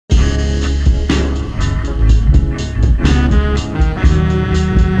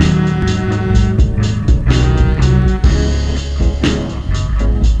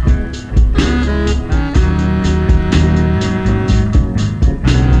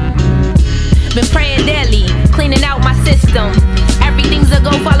been praying daily, cleaning out my system. Everything's a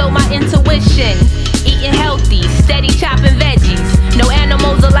go, follow my intuition. Eating healthy, steady chopping veggies. No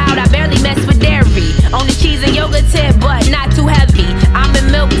animals allowed, I barely mess with dairy. Only cheese and yogurt tip, but not too heavy. I'm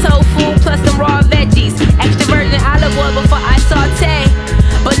in milk, tofu, plus some raw veggies. Extra virgin olive oil before I saute,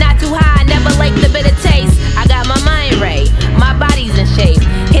 but not too high, never like the bitter taste. I got my mind right, my body's in shape.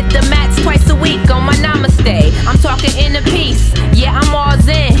 Hit the mats twice a week on my namaste. I'm talking inner peace, yeah, I'm all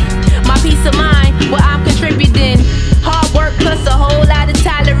zen. My peace of mind, what I'm contributing. Hard work plus a whole lot of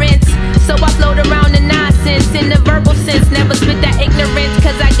tolerance. So I float around the nonsense in the verbal sense. Never spit that ignorance,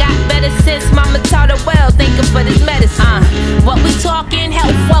 cause I got better sense. Mama taught her well, thanking for this medicine. What we talking?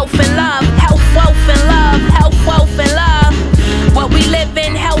 Health, wealth, and love. Health, wealth, and love. Health, wealth, and love. What we live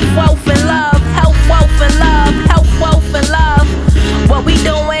in? Health, wealth, and love. Health, wealth, and love. Health, wealth, and love. What we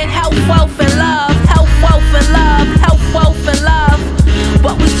doing? Health, wealth, and love. Health, wealth, and love. Health, wealth, and love.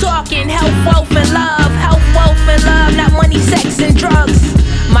 What we talking? Health, wealth, and love. Health, wealth, and love. Not money, sex, and drugs.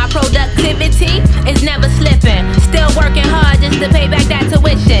 My productivity is never slipping. Still working hard just to pay back that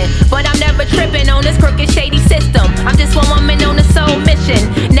tuition. But I'm never tripping on this crooked, shady system. I'm just one woman on a soul mission.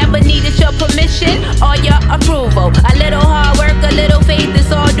 Never needed your permission or your approval. A little hard work, a little faith,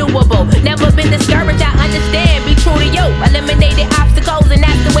 it's all doable. Never been discouraged, I understand. Be true to you. Eliminated obstacles, and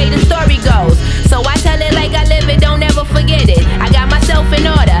that's the way the story goes. So I tell it like I live it, don't ever forget it. I got myself in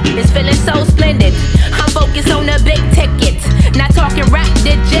order, it's feeling so splendid. I'm focused on the big tickets, not talking rap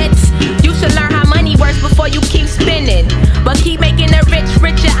digits. You should learn how money works before you keep spending. But keep making the rich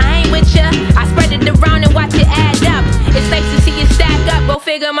richer, I ain't with ya. I spread it around and watch it add up. It's nice to see you stack up, go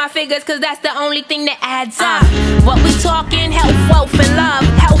figure my figures, cause that's the only thing that adds up. What we talking? Health, wealth, and love.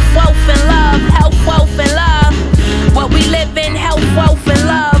 Health, wealth, and love. Health, wealth, and love. What we live in? Health, wealth, and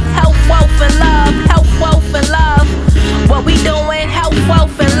love. Health, wealth, and love. Health, wealth, and love. What we doing?